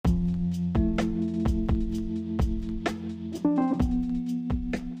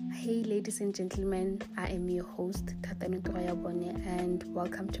ladies and gentlemen. I am your host, Tatano Toyabone, and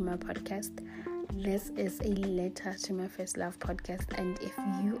welcome to my podcast. This is a letter to my first love podcast, and if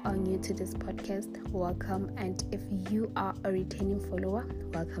you are new to this podcast, welcome, and if you are a returning follower,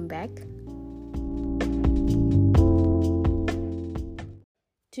 welcome back.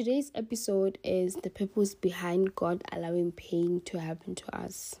 Today's episode is the purpose behind God allowing pain to happen to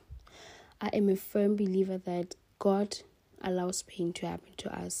us. I am a firm believer that God allows pain to happen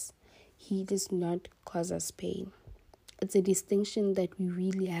to us. He does not cause us pain. It's a distinction that we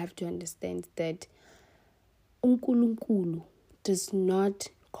really have to understand, that uNkulunkulu does not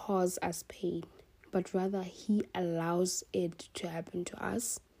cause us pain, but rather He allows it to happen to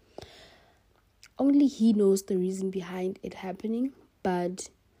us. Only He knows the reason behind it happening,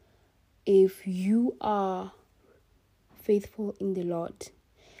 but if you are faithful in the Lord,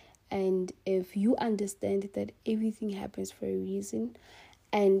 and if you understand that everything happens for a reason,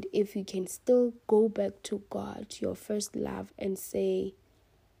 and if you can still go back to God, your first love, and say,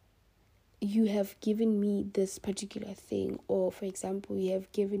 you have given me this particular thing, or for example, you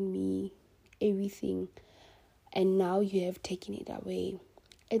have given me everything, and now you have taken it away,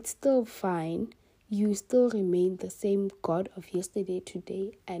 it's still fine. You still remain the same God of yesterday,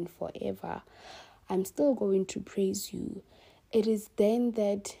 today, and forever. I'm still going to praise you. It is then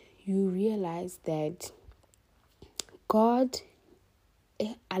that you realize that God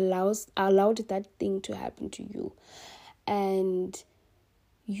allowed that thing to happen to you, and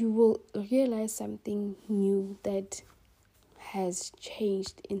you will realize something new that has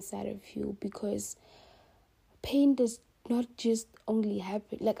changed inside of you, because pain does not just only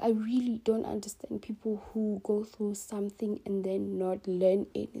happen. Like, I really don't understand people who go through something and then not learn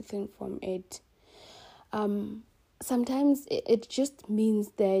anything from it. Sometimes it just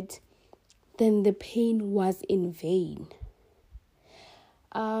means that then the pain was in vain.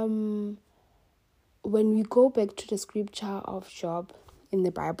 When we go back to the scripture of Job in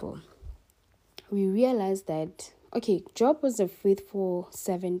the Bible, we realize that, Job was a faithful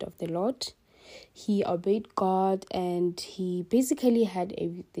servant of the Lord. He obeyed God and he basically had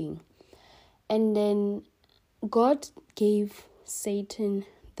everything. And then God gave Satan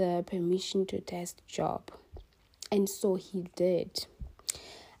the permission to test Job. And so he did.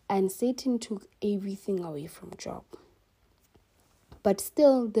 And Satan took everything away from Job. But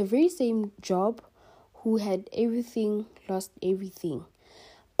still, the very same Job who had everything lost everything.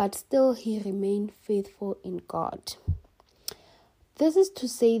 But still, he remained faithful in God. This is to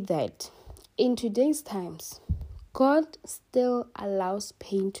say that in today's times, God still allows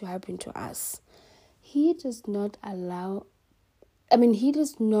pain to happen to us. He does not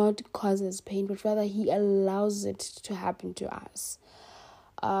cause us pain, but rather He allows it to happen to us.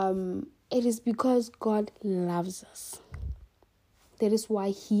 It is because God loves us. That is why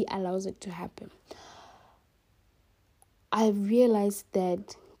He allows it to happen. I've realized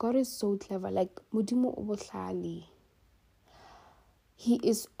that God is so clever. Like, Modimo Obohlali, He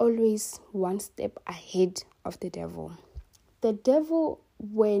is always one step ahead of the devil.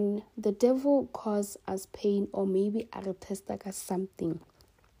 When the devil causes us pain, or maybe us something,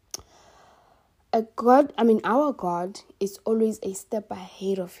 our God is always a step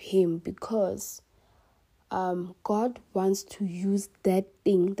ahead of him, because God wants to use that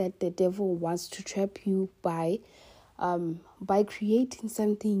thing that the devil wants to trap you by creating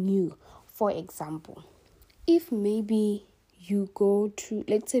something new. For example, if maybe you go to,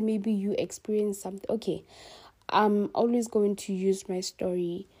 let's say maybe you experience something. I'm always going to use my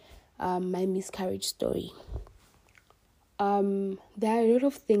story, my miscarriage story. There are a lot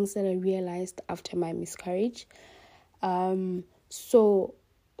of things that I realized after my miscarriage. So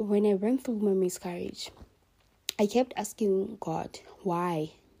when I went through my miscarriage, I kept asking God,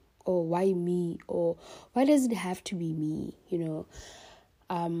 why? Or why me? Or why does it have to be me?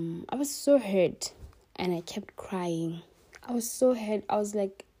 I was so hurt, and I kept crying. I was so hurt. I was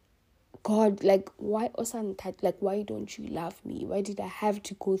like, God, like, why Osantat? Like, why don't you love me? Why did I have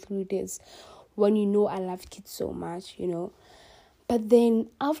to go through this when you know I love kids so much, But then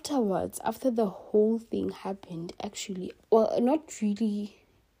afterwards, after the whole thing happened, not really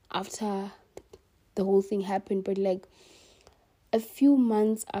after the whole thing happened, but like a few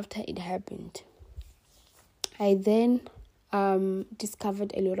months after it happened, I then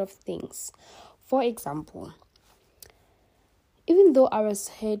discovered a lot of things. For example, even though I was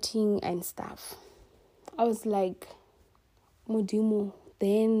hurting and stuff, I was like, Modimo,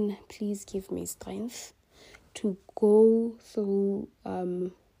 then please give me strength to go through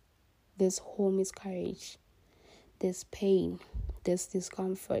this whole miscarriage, this pain, this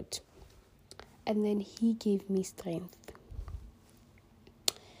discomfort. And then He gave me strength.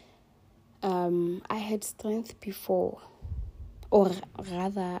 I had strength before, or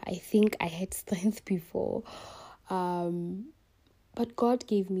rather, I think I had strength before, but God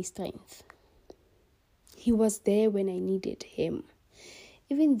gave me strength. He was there when I needed him.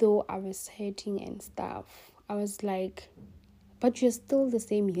 Even though I was hurting and stuff, I was like, but you're still the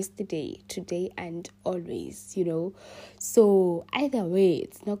same yesterday, today, and always, So either way,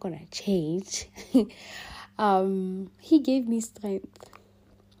 it's not gonna change. He gave me strength.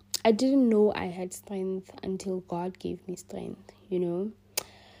 I didn't know I had strength until God gave me strength,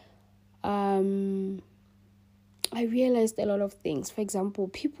 I realized a lot of things. For example,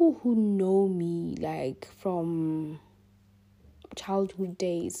 people who know me, like from childhood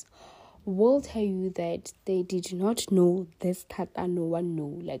days, will tell you that they did not know this that no one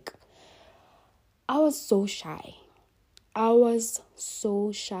knew. Like, I was so shy. Well,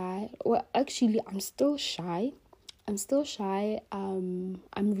 actually, I'm still shy. I'm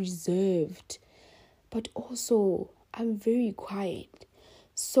reserved, but also I'm very quiet.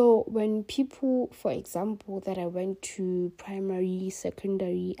 So when people, for example, that I went to primary,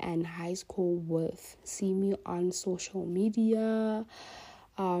 secondary, and high school with see me on social media,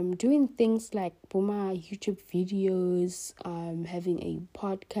 doing things like YouTube videos, having a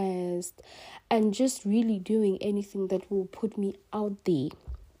podcast, and just really doing anything that will put me out there,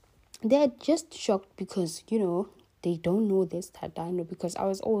 they're just shocked because, they don't know this that I know, because I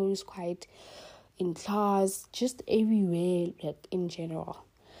was always quite in class, just everywhere, like in general.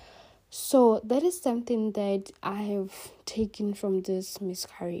 So that is something that I have taken from this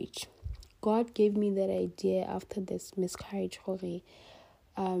miscarriage. God gave me that idea after this miscarriage. You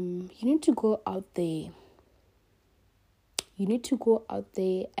need to go out there. You need to go out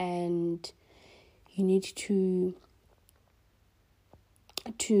there, and you need to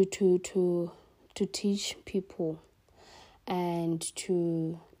teach people, and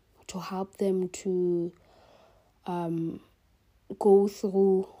to help them to go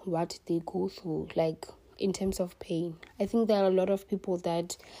through what they go through, like in terms of pain. I think there are a lot of people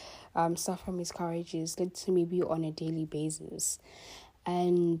that suffer miscarriages, let's say maybe on a daily basis,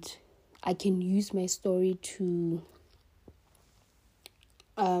 and I can use my story to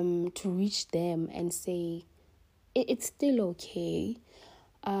reach them and say it's still okay.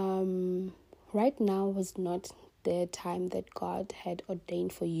 Right now was not the time that God had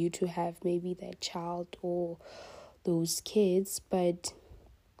ordained for you to have maybe that child or those kids, but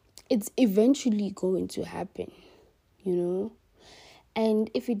it's eventually going to happen, and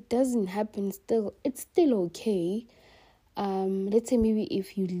if it doesn't happen, still it's still okay. Let's say maybe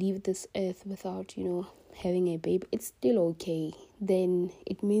if you leave this earth without having a baby, it's still okay. Then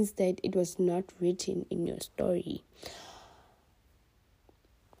it means that it was not written in your story.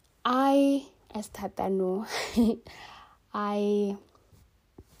 As Tatano,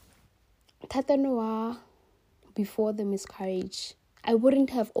 Tatanoa, before the miscarriage, I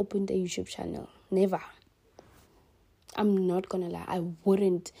wouldn't have opened a YouTube channel. Never. I'm not gonna lie. I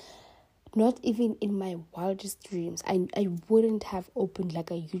wouldn't. Not even in my wildest dreams. I wouldn't have opened like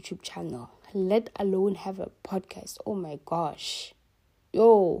a YouTube channel, let alone have a podcast. Oh my gosh.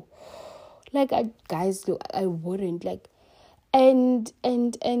 Yo. Like, guys, look, I wouldn't. Like, and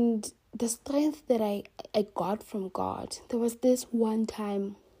the strength that I got from God. There was this one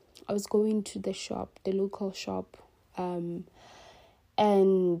time I was going to the local shop, and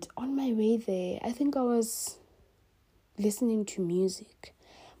on my way there, I think I was listening to music.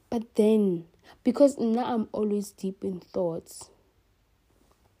 But then, because now I'm always deep in thoughts,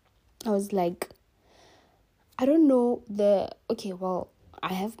 I was like, I don't know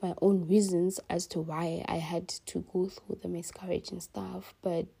I have my own reasons as to why I had to go through the miscarriage and stuff,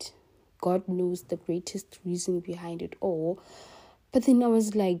 but God knows the greatest reason behind it all. But then I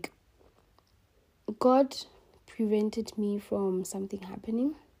was like, God prevented me from something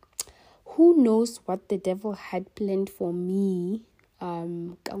happening. Who knows what the devil had planned for me,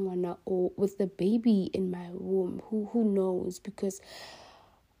 or with the baby in my womb? Who knows? Because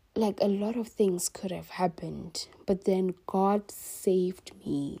like a lot of things could have happened, but then God saved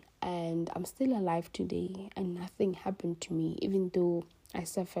me, and I'm still alive today, and nothing happened to me, even though I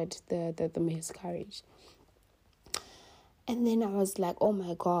suffered the miscarriage. And then I was like, oh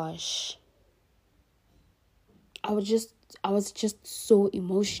my gosh, I was just so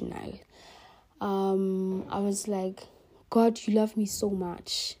emotional. I was like, God, you love me so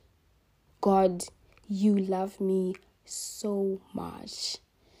much. God, you love me so much.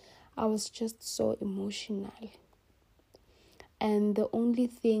 I was just so emotional. And the only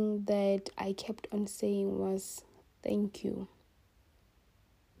thing that I kept on saying was, thank you.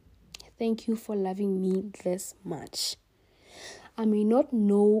 Thank you for loving me this much. I may not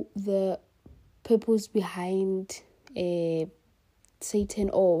know the purpose behind Satan,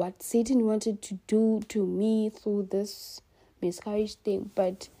 or what Satan wanted to do to me through this miscarriage thing.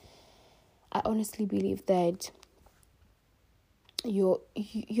 But I honestly believe that your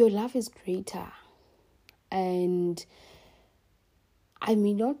love is greater, and I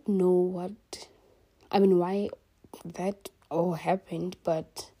may not know why that all happened,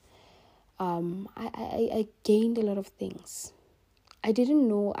 but I gained a lot of things. I didn't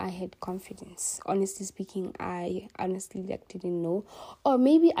know I had confidence. Honestly speaking, I honestly didn't know. Or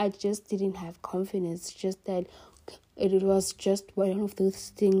maybe I just didn't have confidence, just that it was just one of those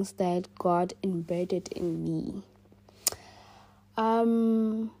things that God embedded in me.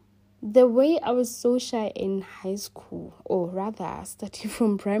 The way I was so shy in high school, or rather starting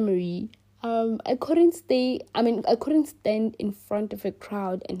from primary, I couldn't stand in front of a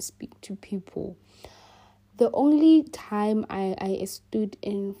crowd and speak to people. The only time I stood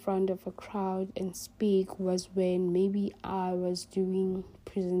in front of a crowd and speak was when maybe I was doing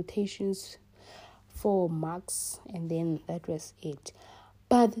presentations for marks, and then that was it.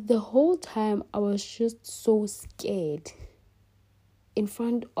 But the whole time I was just so scared in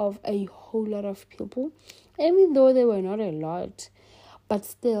front of a whole lot of people, even though there were not a lot. But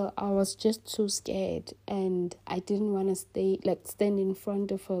still, I was just so scared, and I didn't want to stand in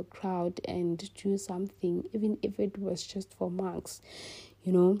front of a crowd and do something, even if it was just for marks,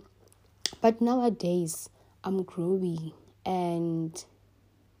 But nowadays, I'm growing, and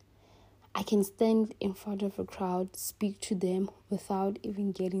I can stand in front of a crowd, speak to them without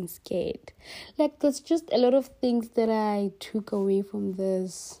even getting scared. There's just a lot of things that I took away from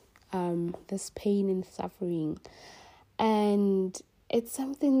this pain and suffering, and it's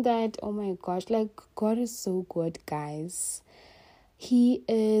something that, oh my gosh, God is so good, guys. He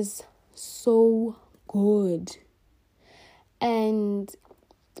is so good. And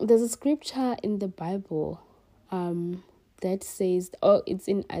there's a scripture in the Bible that says, it's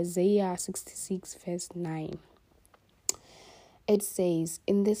in Isaiah 66 verse 9. It says,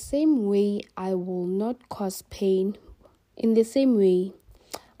 in the same way I will not cause pain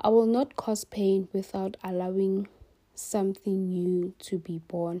without allowing something new to be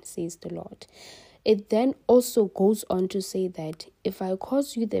born, says the Lord. It then also goes on to say that if I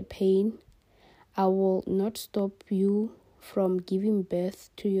cause you the pain, I will not stop you from giving birth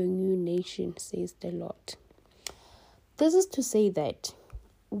to your new nation, says the Lord. This is to say that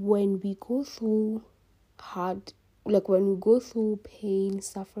when we go through pain,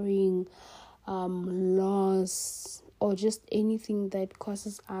 suffering, loss, or just anything that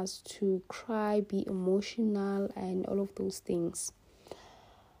causes us to cry, be emotional, and all of those things,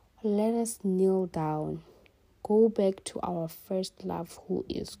 let us kneel down, go back to our first love, who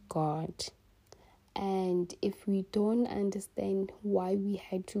is God. And if we don't understand why we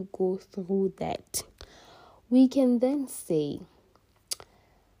had to go through that, we can then say,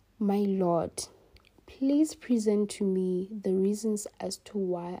 my Lord, please present to me the reasons as to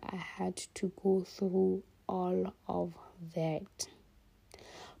why I had to go through all of that.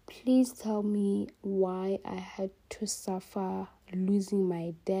 Please tell me why I had to suffer losing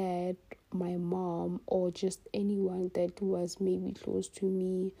my dad, my mom, or just anyone that was maybe close to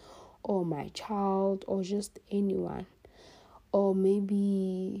me, or my child, or just anyone. Or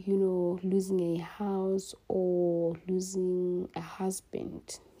maybe, losing a house or losing a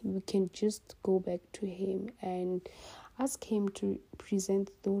husband. We can just go back to him and ask him to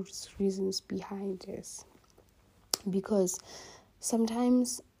present those reasons behind us. Because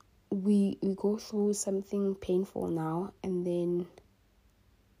sometimes we go through something painful now, and then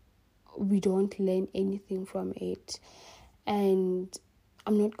we don't learn anything from it. And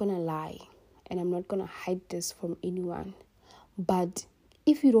I'm not gonna lie, and I'm not gonna hide this from anyone, but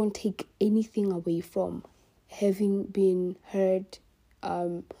if you don't take anything away from having been hurt,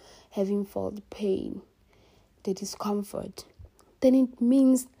 having felt pain, the discomfort, then it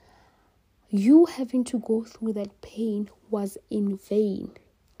means you having to go through that pain was in vain.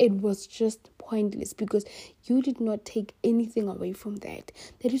 It was just pointless because you did not take anything away from that.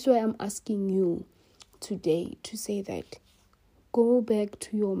 That is why I'm asking you today to say that go back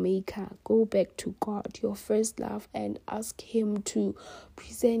to your maker, go back to God, your first love, and ask him to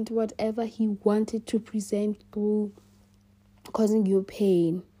present whatever he wanted to present through causing you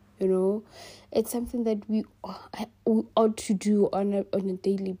pain. It's something that we ought to do on a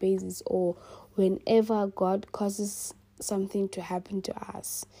daily basis, or whenever God causes something to happen to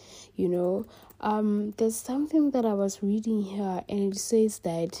us. There's something that I was reading here, and it says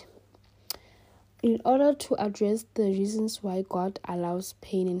that in order to address the reasons why God allows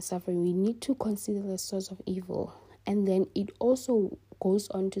pain and suffering, we need to consider the source of evil. And then it also goes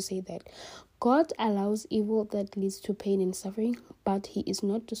on to say that God allows evil that leads to pain and suffering, but He is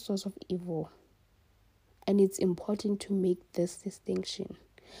not the source of evil. And it's important to make this distinction.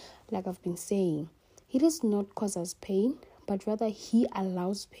 Like I've been saying, He does not cause us pain, but rather He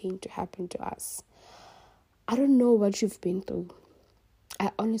allows pain to happen to us. I don't know what you've been through.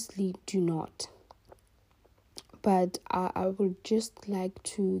 I honestly do not. But I would just like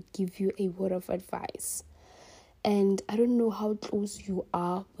to give you a word of advice. And I don't know how close you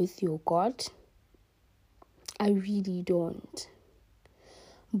are with your God. I really don't.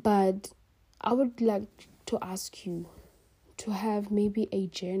 But I would like to ask you to have maybe a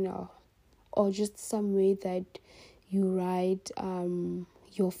journal or just some way that you write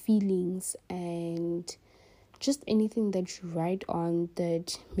your feelings and just anything that you write on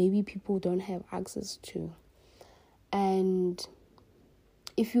that maybe people don't have access to. And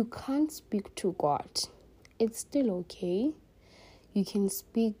if you can't speak to God, it's still okay. You can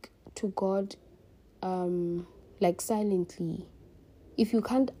speak to God like silently. If you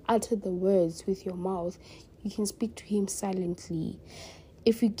can't utter the words with your mouth, you can speak to Him silently.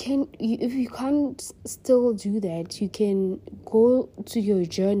 If you can't still do that, you can go to your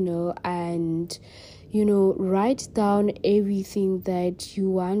journal and write down everything that you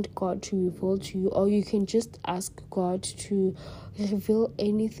want God to reveal to you, or you can just ask God to reveal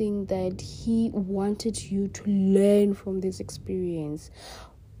anything that He wanted you to learn from this experience.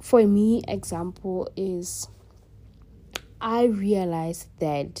 For me, example is I realized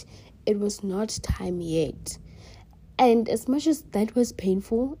that it was not time yet. And as much as that was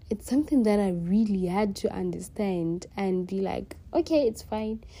painful, it's something that I really had to understand and be like, okay, it's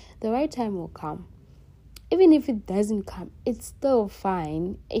fine. The right time will come. Even if it doesn't come, it's still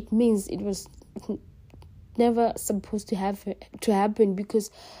fine. It means it was never supposed to happen,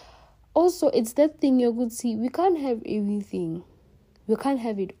 because also it's that thing you could see. We can't have everything. We can't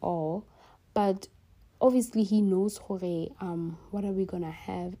have it all. But obviously He knows what are we gonna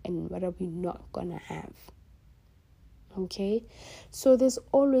have and what are we not gonna have. Okay? So there's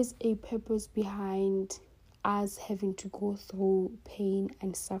always a purpose behind us having to go through pain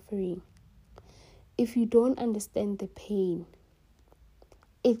and suffering. If you don't understand the pain,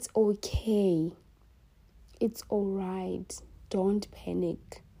 it's okay. It's all right. Don't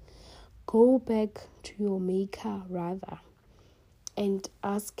panic. Go back to your Maker rather and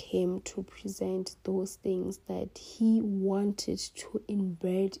ask Him to present those things that He wanted to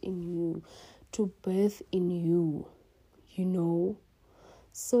embed in you, to birth in you,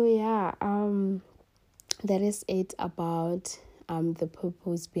 So yeah, that is it about the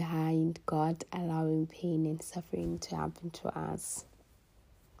purpose behind God allowing pain and suffering to happen to us.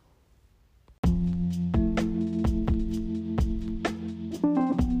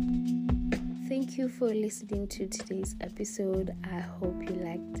 Thank you for listening to today's episode. I hope you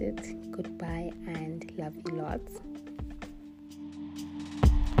liked it. Goodbye and love you lots.